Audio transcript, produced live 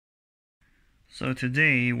So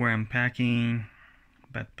today we're unpacking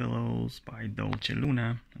bed pillows by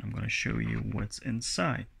DolceLuna, and I'm going to show you what's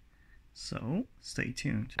inside. So stay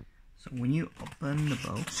tuned. So when you open the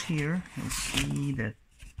box here, you'll see that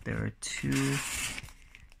there are two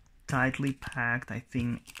tightly packed, I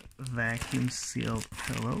think, vacuum sealed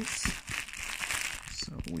pillows.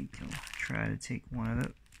 So we can try to take one of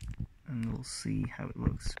it and we'll see how it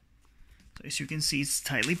looks. So as you can see, it's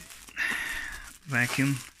tightly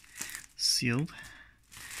vacuum sealed.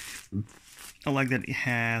 I like that it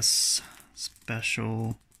has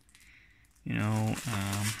special,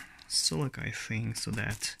 silica, I think, so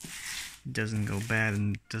that it doesn't go bad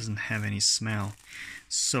and doesn't have any smell.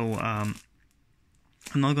 So I'm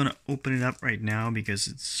not gonna open it up right now because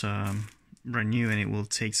it's brand new and it will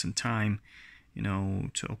take some time,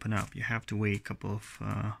 to open up. You have to wait a couple of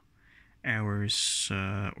hours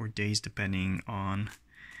or days depending on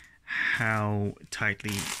how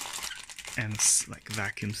tightly and like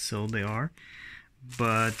vacuum sealed they are.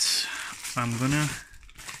 But I'm gonna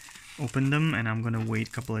open them and I'm gonna wait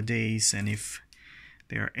a couple of days, and if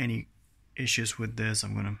there are any issues with this,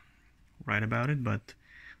 I'm gonna write about it. But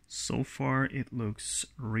so far it looks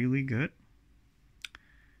really good.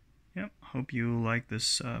 Yep, hope you like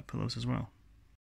this pillows as well.